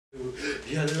You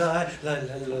lie, lie,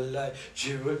 lie, lie, lie,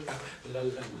 chew it up, lie,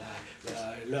 lie,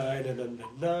 lie, lie, lie, lie,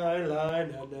 lie,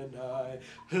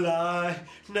 lie,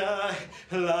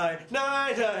 lie,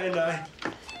 lie, lie, lie.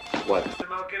 What? Mr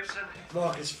Mel Gibson,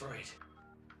 Marcus Freud.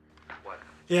 What?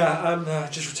 Yeah, I'm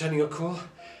just returning your call.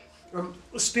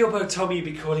 Spielberg told me you'd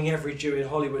be calling every Jew in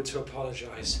Hollywood to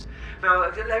apologise. Now,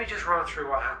 let me just run through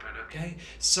what happened, okay?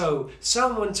 So,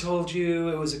 someone told you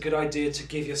it was a good idea to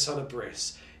give your son a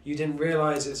bris. You didn't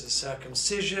realise it's a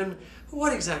circumcision.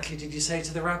 What exactly did you say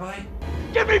to the rabbi?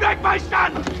 Give me back my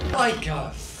son! I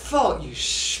got fault, you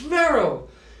schmerl!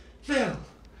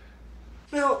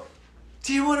 Mel,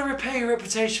 do you want to repair your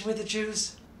reputation with the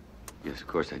Jews? Yes, of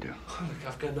course I do. Oh, look,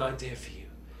 I've got an idea for you.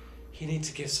 You need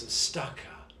to give some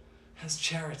stucco as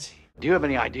charity. Do you have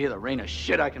any idea the rain of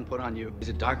shit I can put on you? Is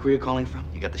it dark where you're calling from?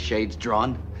 You got the shades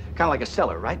drawn? Kind of like a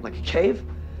cellar, right? Like a cave?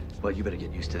 Well, you better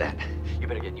get used to that. You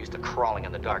better get used to crawling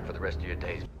in the dark for the rest of your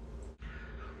days.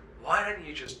 Why don't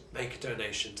you just make a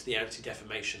donation to the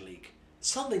Anti-Defamation League?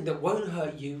 Something that won't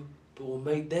hurt you, but will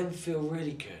make them feel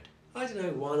really good. I don't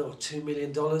know, $1 or $2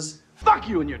 million. Fuck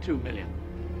you and your 2 million.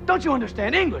 Don't you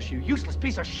understand English, you useless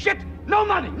piece of shit? No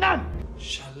money, none!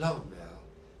 Shalom, Mel.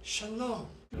 Shalom.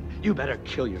 You better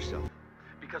kill yourself.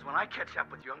 Because when I catch up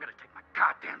with you, I'm gonna take my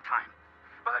goddamn time.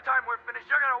 By the time we're finished,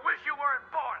 you're gonna wish you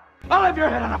weren't born. I'll have your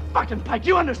head on a fucking pike,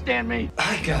 you understand me?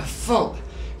 I got fault.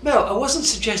 Mel, I wasn't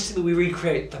suggesting that we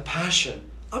recreate the Passion.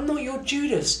 I'm not your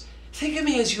Judas. Think of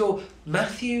me as your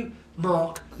Matthew,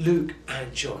 Mark, Luke,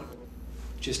 and John.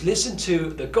 Just listen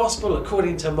to the Gospel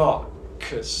according to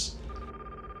Marcus.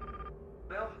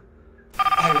 Mel?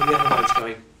 Hang on, the other line's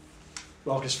going.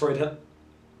 Marcus Freud.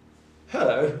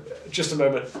 Hello. Just a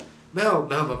moment. Mel,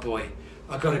 my boy.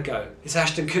 I gotta go. It's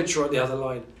Ashton Kutcher on the other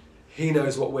line. He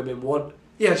knows what women want.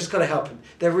 Yeah, just gotta help him.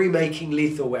 They're remaking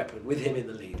Lethal Weapon with him in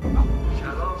the lead.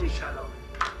 Shalom, shalom.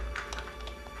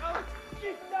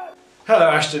 Hello,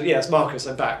 Ashton. Yes, Marcus,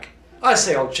 I'm back. I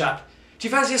say, old chap, do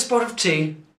you fancy a spot of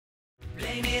tea?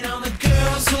 Blame it on the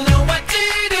girls who know what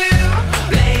to do.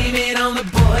 Blame it on the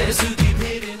boys who keep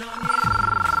hitting on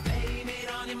you. Blame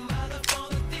it on your mother for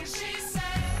the things she said.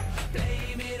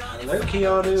 Blame it on Hello,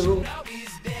 Keanu.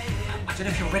 I don't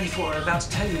know if you're ready for what I'm about to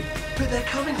tell you, but they're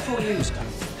coming for you.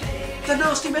 The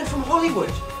nasty men from Hollywood.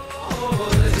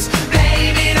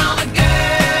 Blame it on the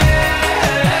girls.